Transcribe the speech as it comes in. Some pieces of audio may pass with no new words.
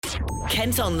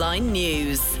Kent Online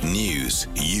News. News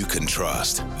you can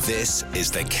trust. This is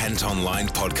the Kent Online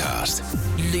Podcast.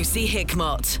 Lucy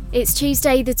Hickmott. It's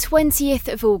Tuesday the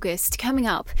 20th of August. Coming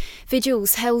up,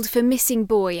 Vigils held for missing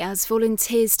boy as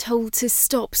volunteers told to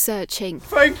stop searching.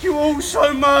 Thank you all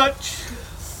so much.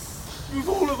 With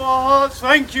all of our hearts,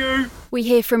 thank you. We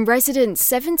hear from residents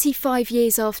 75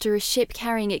 years after a ship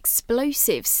carrying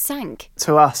explosives sank.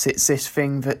 To us, it's this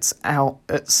thing that's out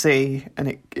at sea and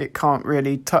it can't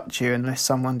really touch you unless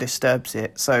someone disturbs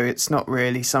it. So it's not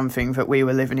really something that we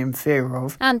were living in fear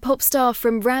of. And pop star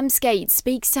from Ramsgate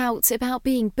speaks out about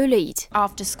being bullied.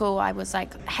 After school, I was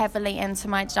heavily into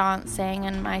my dancing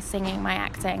and my singing, my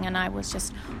acting, and I was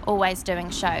just always doing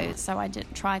shows. So I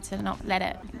did try to not let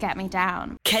it get me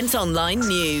down. Kent Online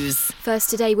News. First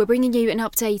today, we're bringing you an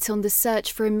update on the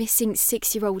search for a missing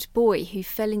 6-year-old boy who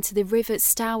fell into the River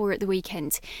Stour at the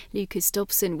weekend. Lucas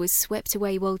Dobson was swept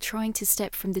away while trying to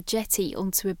step from the jetty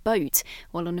onto a boat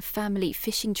while on a family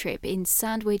fishing trip in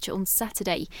Sandwich on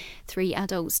Saturday. 3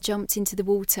 adults jumped into the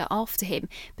water after him,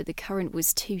 but the current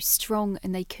was too strong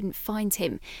and they couldn't find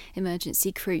him.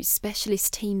 Emergency crews,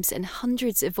 specialist teams and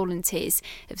hundreds of volunteers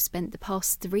have spent the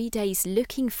past 3 days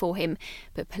looking for him,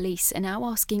 but police are now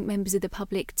asking members of the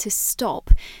public to stop.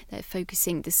 They're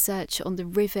focusing the search on the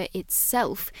river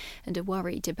itself and are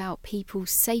worried about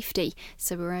people's safety,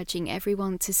 so we're urging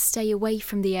everyone to stay away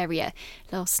from the area.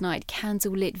 Last night,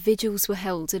 candlelit vigils were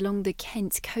held along the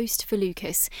Kent coast for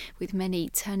Lucas, with many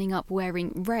turning up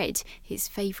wearing red, his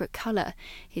favourite colour.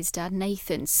 His dad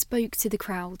Nathan spoke to the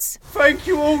crowds. Thank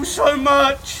you all so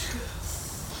much.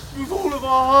 With all of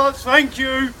our hearts, thank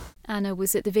you. Anna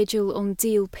was at the vigil on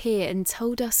Deal Pier and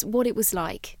told us what it was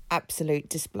like. Absolute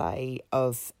display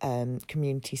of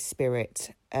community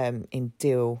spirit in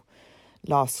Deal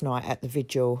last night at the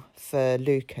vigil for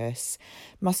Lucas.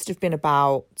 Must have been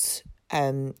about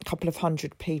a couple of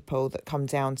hundred people that come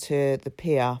down to the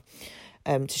pier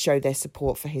to show their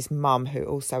support for his mum, who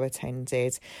also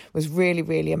attended. It was really,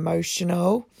 really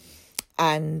emotional.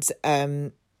 And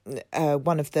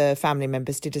one of the family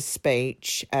members did a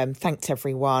speech, thanked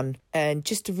everyone, and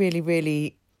just a really,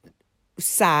 really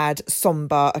sad,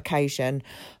 sombre occasion,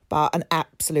 but an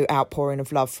absolute outpouring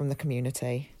of love from the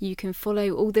community. You can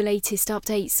follow all the latest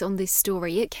updates on this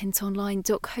story at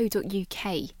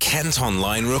kentonline.co.uk. Kent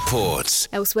Online reports.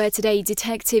 Elsewhere today,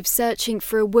 detectives searching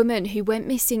for a woman who went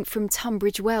missing from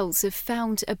Tunbridge Wells have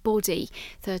found a body.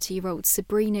 30-year-old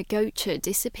Sabrina Gocher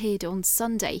disappeared on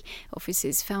Sunday.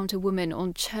 Officers found a woman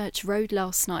on Church Road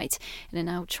last night and are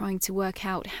now trying to work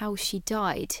out how she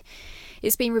died.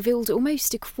 It's been revealed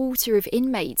almost a quarter of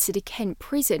inmates at a Kent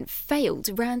prison failed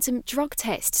random drug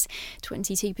tests.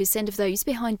 22% of those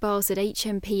behind bars at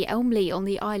HMP Elmley on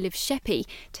the Isle of Sheppey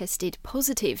tested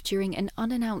positive during an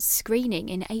unannounced screening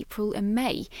in April and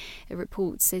May. A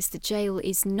report says the jail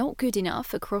is not good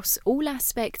enough across all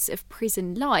aspects of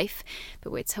prison life,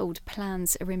 but we're told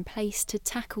plans are in place to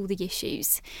tackle the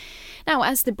issues. Now,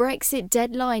 as the Brexit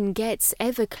deadline gets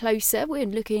ever closer, we're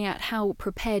looking at how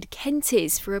prepared Kent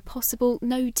is for a possible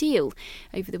no deal.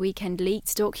 Over the weekend,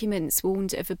 leaked documents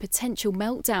warned of a potential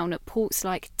meltdown at ports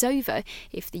like Dover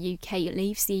if the UK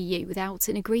leaves the EU without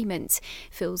an agreement.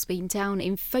 Phil's been down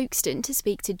in Folkestone to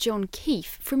speak to John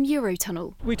Keefe from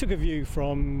Eurotunnel. We took a view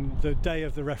from the day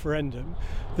of the referendum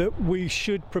that we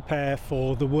should prepare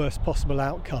for the worst possible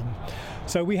outcome.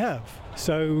 So we have.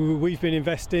 So we've been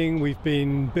investing, we've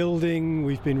been building,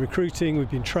 we've been recruiting,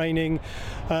 we've been training.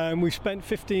 We've spent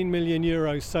 €15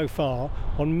 million so far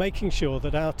on making sure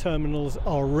that our terminals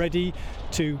are ready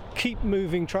to keep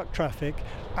moving truck traffic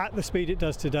at the speed it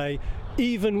does today,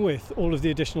 even with all of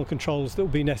the additional controls that will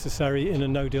be necessary in a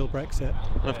no-deal Brexit.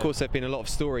 And of course, there have been a lot of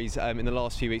stories in the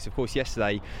last few weeks. Of course,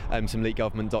 yesterday, some leaked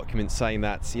government documents saying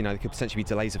that there could potentially be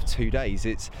delays of 2 days.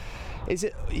 Is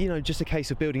it just a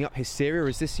case of building up hysteria, or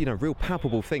is this real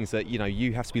palpable things that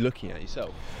you have to be looking at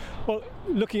yourself? Well,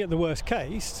 looking at the worst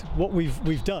case, what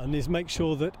we've done is make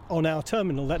sure that on our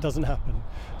terminal that doesn't happen.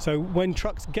 So when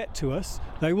trucks get to us,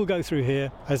 they will go through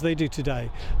here as they do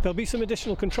today. There'll be some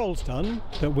additional controls done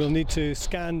that we'll need to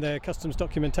scan their customs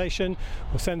documentation.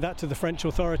 We'll send that to the French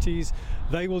authorities.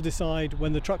 They will decide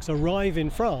when the trucks arrive in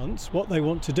France what they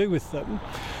want to do with them.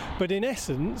 But in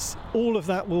essence, all of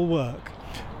that will work.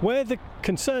 Where the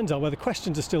concerns are, where the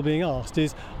questions are still being asked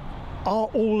is,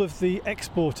 are all of the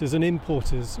exporters and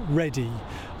importers ready?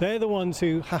 They're the ones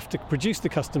who have to produce the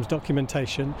customs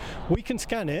documentation. We can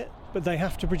scan it, but they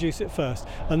have to produce it first.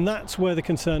 And that's where the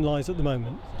concern lies at the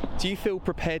moment. Do you feel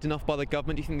prepared enough by the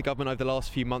government? Do you think the government over the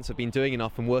last few months have been doing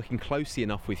enough and working closely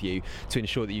enough with you to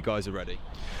ensure that you guys are ready?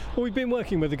 Well, we've been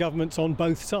working with the governments on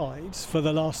both sides for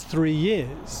the last 3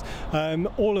 years.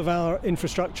 All of our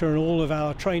infrastructure and all of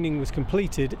our training was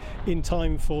completed in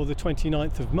time for the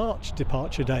 29th of March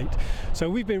departure date. So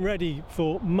we've been ready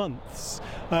for months.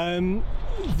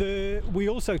 We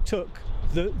also took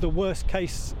the worst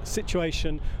case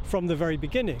situation from the very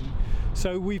beginning.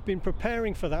 So we've been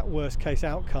preparing for that worst case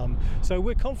outcome. So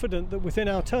we're confident that within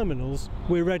our terminals,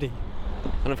 we're ready.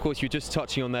 And of course, you're just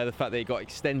touching on there the fact that it got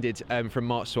extended from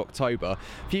March to October.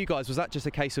 For you guys, was that just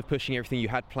a case of pushing everything you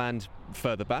had planned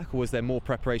further back, or was there more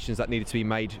preparations that needed to be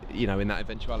made, in that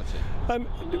eventuality?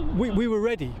 We were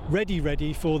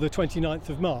ready for the 29th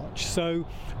of March. So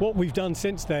what we've done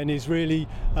since then is really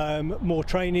more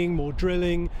training, more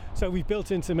drilling. So we've built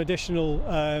in some additional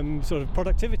sort of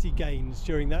productivity gains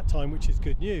during that time, which is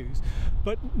good news.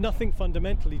 But nothing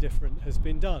fundamentally different has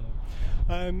been done.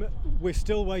 We're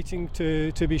still waiting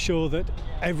to be sure that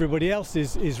everybody else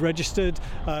is registered,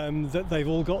 that they've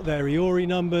all got their EORI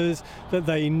numbers, that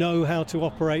they know how to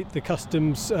operate the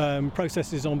customs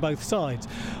processes on both sides.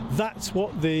 That's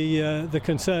what the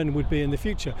concern would be in the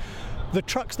future. The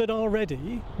trucks that are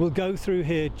ready will go through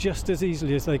here just as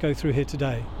easily as they go through here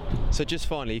today. So just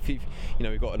finally, if we've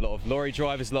got a lot of lorry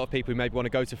drivers, a lot of people who maybe want to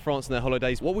go to France on their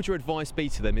holidays, what would your advice be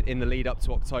to them in the lead up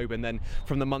to October and then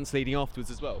from the months leading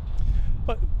afterwards as well?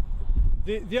 But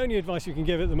the only advice you can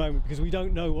give at the moment, because we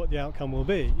don't know what the outcome will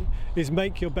be, is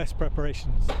make your best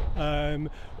preparations.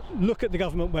 Look at the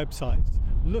government websites.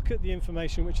 Look at the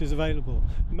information which is available.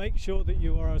 Make sure that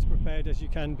you are as prepared as you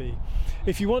can be.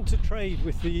 If you want to trade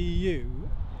with the EU,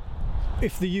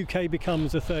 if the UK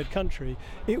becomes a third country,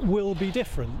 it will be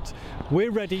different.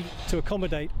 We're ready to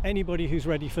accommodate anybody who's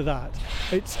ready for that.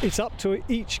 It's up to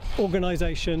each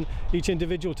organisation, each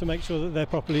individual to make sure that they're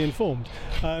properly informed.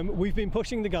 We've been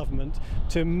pushing the government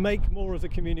to make more of the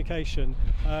communication,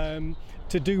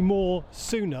 to do more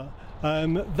sooner.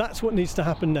 That's what needs to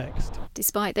happen next.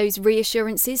 Despite those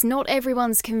reassurances, not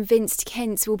everyone's convinced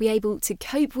Kent will be able to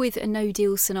cope with a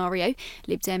no-deal scenario.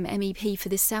 Lib Dem MEP for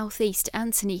the South East,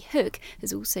 Anthony Hook,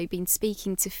 has also been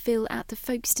speaking to Phil at the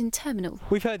Folkestone terminal.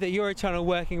 We've heard that Eurotunnel are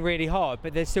working really hard,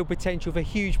 but there's still potential for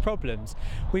huge problems.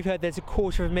 We've heard there's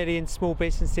 250,000 small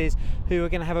businesses who are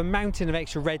going to have a mountain of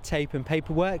extra red tape and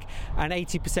paperwork, and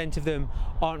 80% of them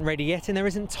aren't ready yet, and there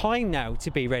isn't time now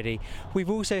to be ready. We've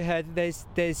also heard that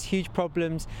there's huge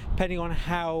problems depending on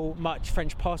how much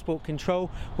French passport control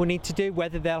will need to do,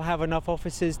 whether they'll have enough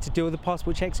officers to do all the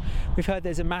passport checks. We've heard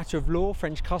there's a matter of law,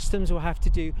 French customs will have to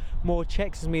do more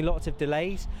checks, there's going to be lots of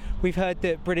delays. We've heard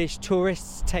that British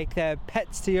tourists take their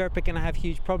pets to Europe are going to have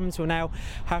huge problems, will now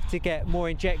have to get more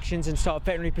injections and start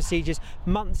veterinary procedures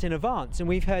months in advance. And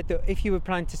we've heard that if you were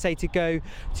planning to go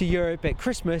to Europe at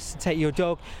Christmas and take your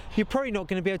dog, you're probably not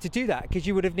going to be able to do that because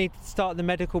you would have needed to start the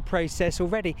medical process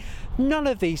already. None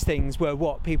of these things were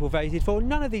what people voted for.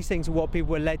 None of these things were what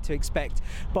people were led to expect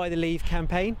by the Leave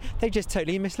campaign. They just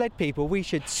totally misled people. We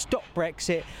should stop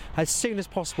Brexit as soon as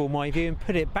possible, in my view, and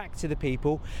put it back to the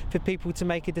people for people to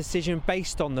make a decision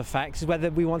based on the facts,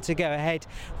 whether we want to go ahead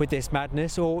with this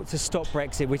madness or to stop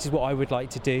Brexit, which is what I would like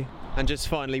to do. And just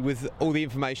finally, with all the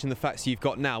information, the facts you've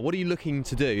got now, what are you looking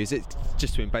to do? Is it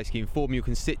just to basically inform your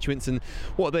constituents, and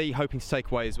what are they hoping to take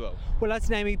away as well? Well, as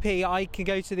an MEP, I can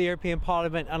go to the European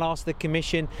Parliament and ask the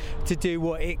Commission to do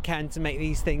what it can to make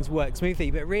these things work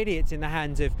smoothly, but really it's in the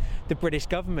hands of the British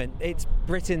government. It's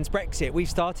Britain's Brexit. We've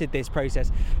started this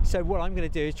process. So what I'm going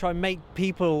to do is try and make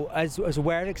people as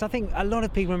aware of it, because I think a lot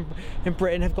of people in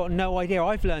Britain have got no idea.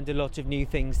 I've learned a lot of new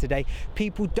things today.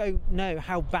 People don't know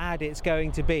how bad it's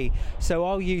going to be. So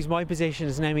I'll use my position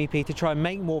as an MEP to try and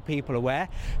make more people aware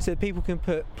so that people can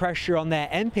put pressure on their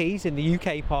MPs in the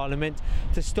UK Parliament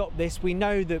to stop this. We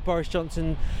know that Boris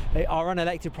Johnson, our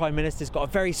unelected Prime Minister, has got a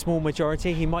very small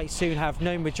majority. He might soon have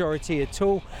no majority at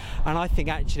all. And I think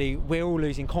actually we're all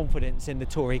losing confidence in the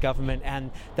Tory government, and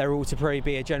there ought to probably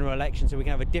be a general election so we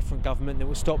can have a different government that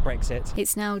will stop Brexit.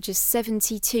 It's now just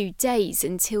 72 days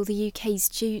until the UK's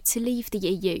due to leave the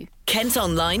EU. Kent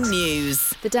Online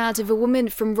News. The dad of a woman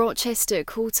from Rochester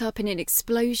caught up in an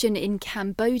explosion in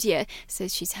Cambodia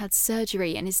says she's had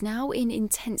surgery and is now in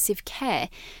intensive care.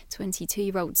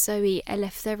 22-year-old Zoe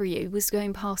Eleftheriou was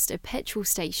going past a petrol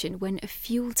station when a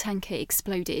fuel tanker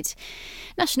exploded.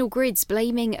 National Grid's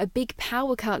blaming a big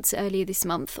power cut earlier this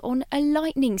month on a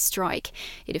lightning strike.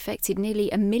 It affected nearly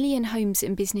 1 million homes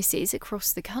and businesses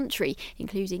across the country,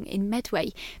 including in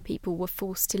Medway. People were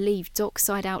forced to leave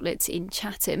dockside outlets in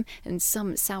Chatham. and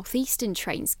some southeastern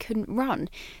trains couldn't run.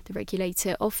 The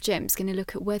regulator Ofgem's going to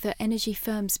look at whether energy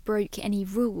firms broke any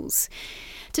rules.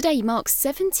 Today marks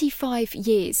 75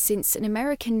 years since an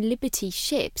American Liberty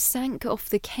ship sank off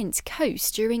the Kent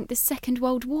coast during the Second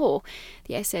World War.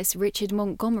 The SS Richard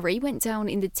Montgomery went down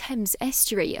in the Thames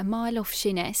estuary a mile off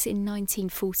Sheerness in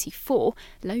 1944,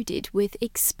 loaded with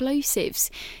explosives.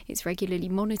 It's regularly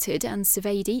monitored and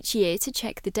surveyed each year to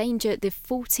check the danger the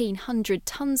 1,400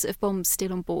 tons of bombs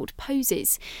still on board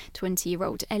poses.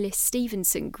 20-year-old Ellis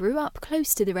Stevenson grew up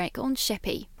close to the wreck on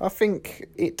Sheppey. I think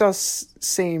it does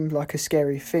seem like a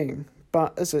scary thing,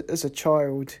 but as a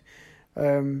child,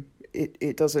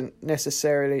 it doesn't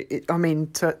necessarily.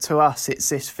 To us, it's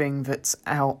this thing that's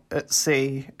out at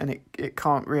sea, and it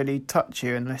can't really touch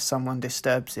you unless someone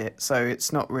disturbs it. So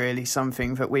it's not really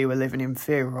something that we were living in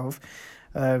fear of.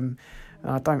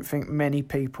 I don't think many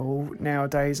people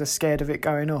nowadays are scared of it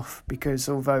going off, because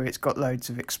although it's got loads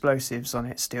of explosives on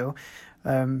it still,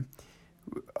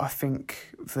 I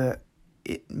think that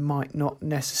it might not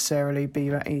necessarily be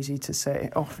that easy to set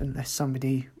it off unless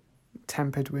somebody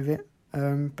tampered with it.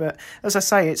 But as I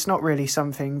say, it's not really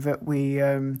something that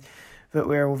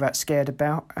we're all that scared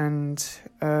about, and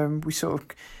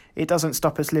it doesn't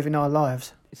stop us living our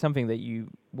lives. It's something that you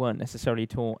weren't necessarily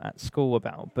taught at school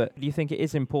about, but do you think it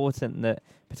is important that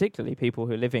particularly people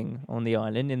who are living on the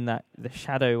island in the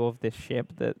shadow of this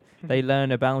ship, that they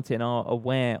learn about it and are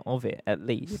aware of it at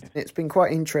least? It's been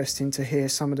quite interesting to hear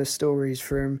some of the stories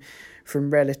from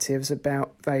relatives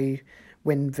about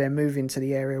when they're moving to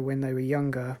the area when they were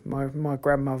younger. My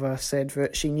grandmother said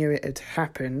that she knew it had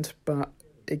happened, but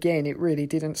again, it really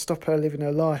didn't stop her living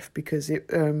her life, because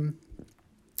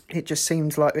it just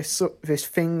seemed like this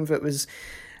thing that was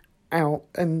out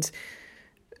and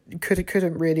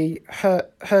couldn't really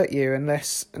hurt you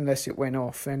unless it went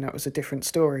off, and that was a different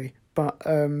story. But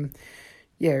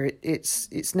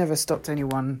it's never stopped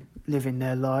anyone living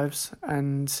their lives,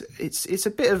 and it's a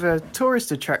bit of a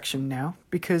tourist attraction now,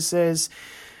 because there's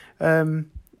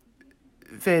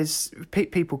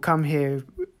people come here.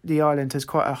 The island has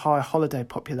quite a high holiday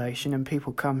population, and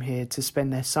people come here to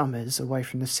spend their summers away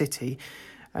from the city.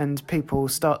 And people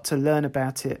start to learn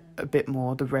about it a bit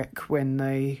more, the wreck, when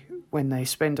they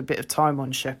spend a bit of time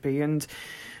on Sheppey, and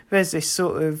there's this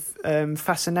sort of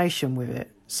fascination with it.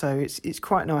 So it's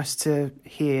quite nice to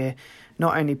hear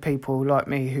not only people like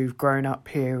me who've grown up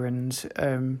here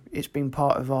and it's been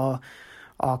part of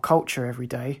our culture every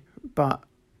day, but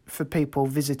for people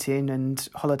visiting and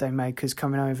holidaymakers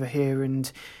coming over here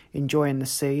and enjoying the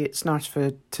sea, it's nice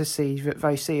to see that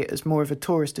they see it as more of a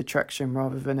tourist attraction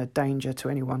rather than a danger to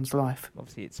anyone's life.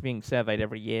 Obviously, it's being surveyed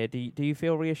every year. Do you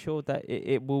feel reassured that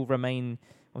it will remain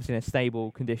obviously in a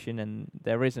stable condition and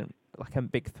there isn't like a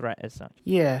big threat as such?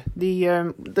 Yeah,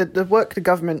 the work the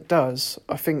government does,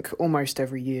 I think, almost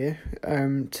every year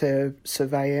to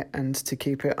survey it and to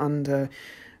keep it under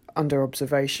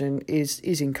observation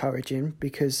is encouraging,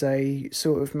 because they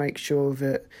sort of make sure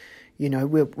that, you know,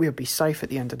 we'll be safe at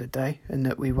the end of the day, and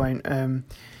that we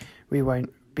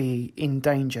won't be in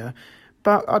danger.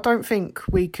 But I don't think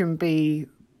we can be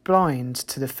blind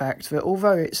to the fact that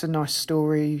although it's a nice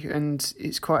story and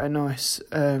it's quite a nice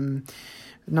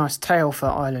tale for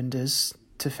islanders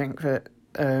to think that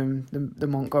the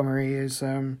Montgomery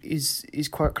is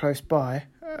quite close by,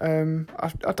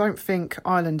 I don't think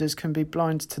islanders can be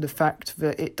blind to the fact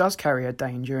that it does carry a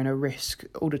danger and a risk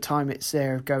all the time it's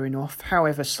there of going off,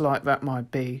 however slight that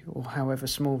might be or however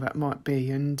small that might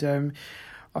be. And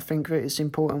I think that it's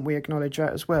important we acknowledge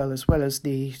that as well as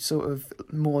the sort of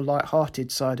more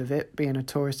light-hearted side of it, being a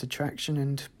tourist attraction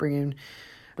and bringing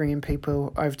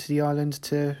people over to the island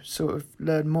to sort of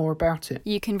learn more about it.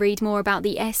 You can read more about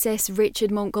the SS Richard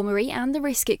Montgomery and the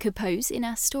risk it could pose in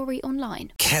our story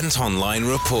online. Kent Online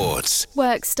reports.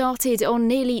 Work started on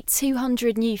nearly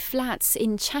 200 new flats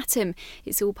in Chatham.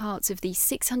 It's all part of the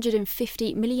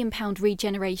 £650 million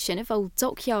regeneration of old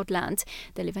dockyard land.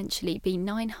 There'll eventually be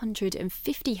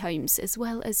 950 homes as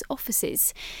well as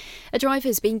offices. A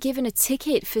driver's been given a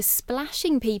ticket for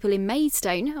splashing people in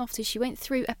Maidstone after she went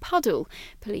through a puddle.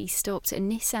 Police stopped a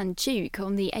Nissan Juke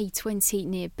on the A20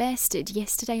 near Bearsted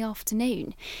yesterday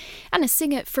afternoon. And a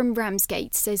singer from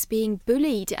Ramsgate says being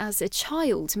bullied as a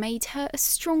child made her a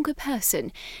stronger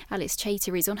person. Alice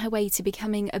Chater is on her way to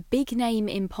becoming a big name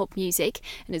in pop music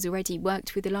and has already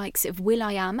worked with the likes of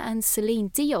will.i.am and Celine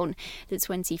Dion. The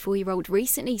 24-year-old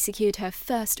recently secured her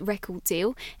first record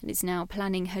deal and is now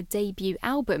planning her debut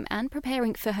album and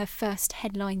preparing for her first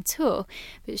headline tour.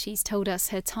 But she's told us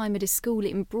her time at a school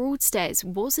in Broadstairs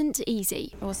wasn't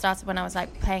easy. It all started when I was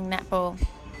playing netball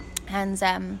And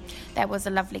there was a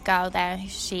lovely girl there.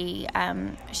 She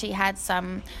had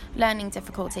some learning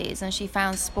difficulties, and she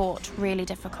found sport really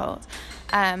difficult.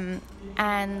 And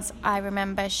I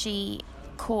remember she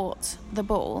caught the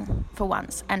ball for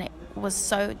once, and it was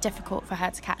so difficult for her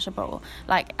to catch a ball.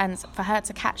 And for her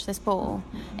to catch this ball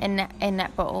in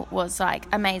netball was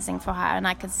amazing for her, and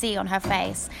I could see on her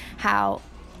face how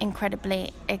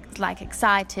incredibly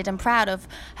excited and proud of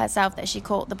herself that she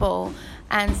caught the ball.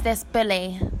 And this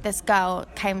girl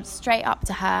came straight up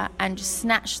to her and just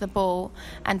snatched the ball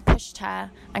and pushed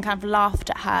her and kind of laughed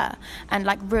at her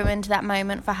and ruined that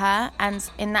moment for her. And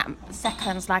in that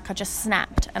seconds, I just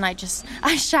snapped, and I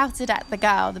shouted at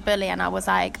the bully, and I was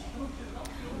like,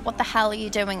 what the hell are you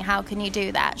doing? How can you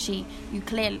do that? You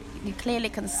clearly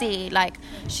can see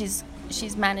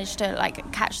she's managed to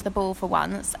catch the ball for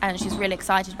once, and she's really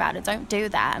excited about it. Don't do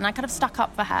that. And I kind of stuck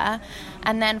up for her.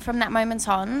 And then from that moment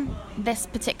on, this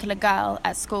particular girl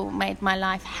at school made my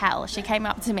life hell. She came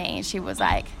up to me and she was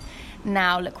like,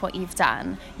 now look what you've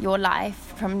done. Your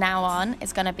life from now on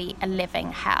is going to be a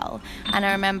living hell. And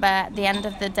I remember at the end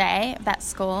of the day of that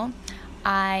school,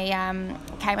 I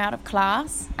came out of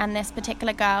class, and this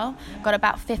particular girl got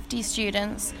about 50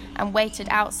 students and waited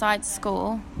outside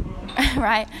school,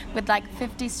 right, with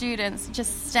 50 students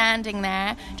just standing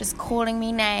there, just calling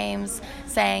me names,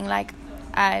 saying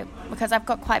because I've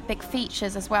got quite big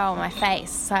features as well on my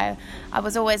face, so I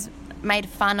was always made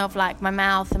fun of my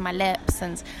mouth and my lips,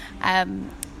 and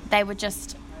they were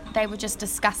just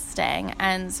disgusting,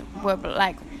 and were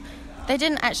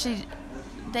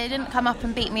they didn't come up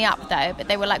and beat me up though, but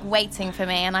they were waiting for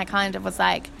me, and I kind of was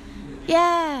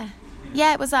yeah,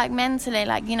 it was mentally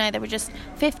there were just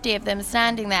 50 of them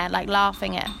standing there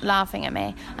laughing at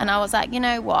me, and I was you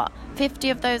know what, 50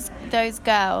 of those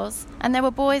girls, and there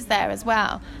were boys there as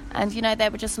well, and they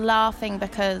were just laughing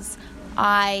because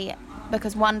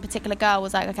one particular girl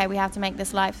was okay, we have to make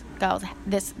this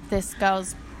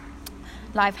girl's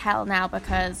life hell now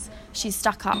because she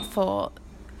stuck up for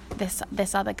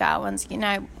this other girl. And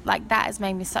that has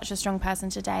made me such a strong person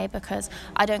today, because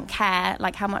I don't care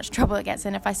how much trouble it gets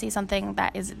in. If I see something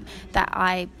that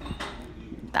I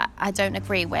don't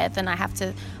agree with, and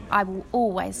I will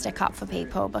always stick up for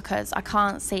people, because I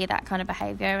can't see that kind of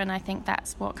behaviour, and I think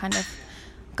that's what kind of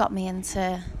got me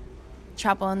into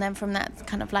trouble. And then from that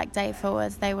kind of day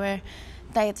forwards, they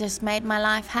just made my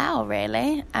life hell,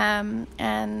 really,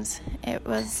 and it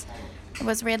was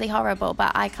really horrible.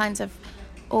 But I kind of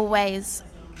always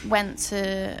went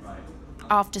to,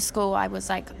 after school, I was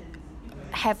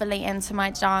heavily into my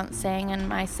dancing and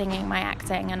my singing, my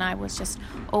acting, and I was just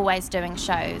always doing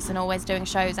shows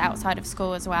outside of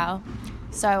school as well.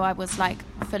 So I was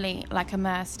fully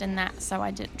immersed in that, so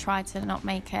I did try to not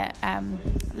make it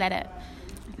let it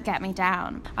get me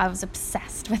down. I was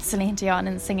obsessed with Celine Dion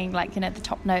and singing the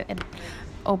top note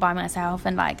all by myself,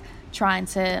 and trying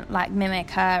to mimic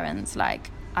her, and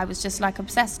I was just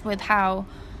obsessed with how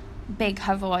big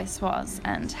her voice was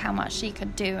and how much she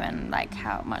could do, and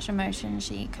how much emotion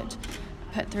she could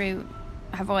put through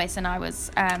her voice. And I was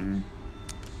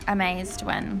amazed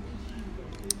when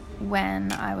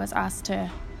I was asked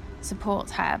to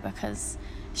support her, because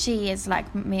she is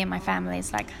me and my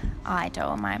family's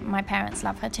idol. My parents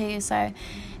love her too, so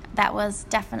that was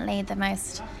definitely the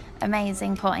most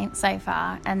amazing point so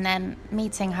far. And then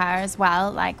meeting her as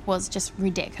well was just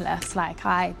ridiculous.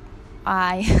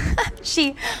 I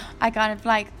kind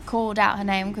of called out her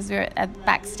name because we were at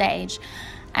backstage,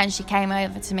 and she came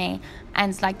over to me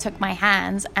and took my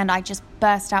hands, and I just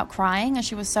burst out crying, and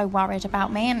she was so worried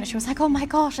about me, and she was oh my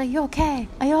gosh, are you okay?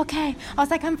 I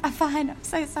was I'm fine, I'm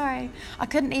so sorry. I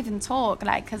couldn't even talk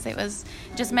because it was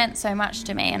just meant so much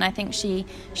to me, and I think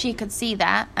she could see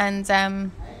that,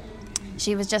 and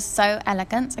she was just so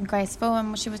elegant and graceful,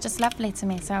 and she was just lovely to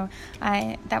me. So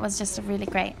that was just a really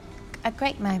great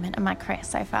moment in my career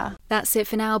so far. That's it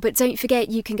for now, but don't forget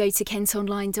you can go to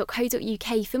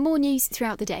kentonline.co.uk for more news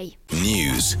throughout the day.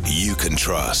 News you can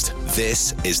trust.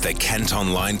 This is the Kent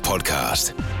Online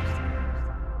Podcast.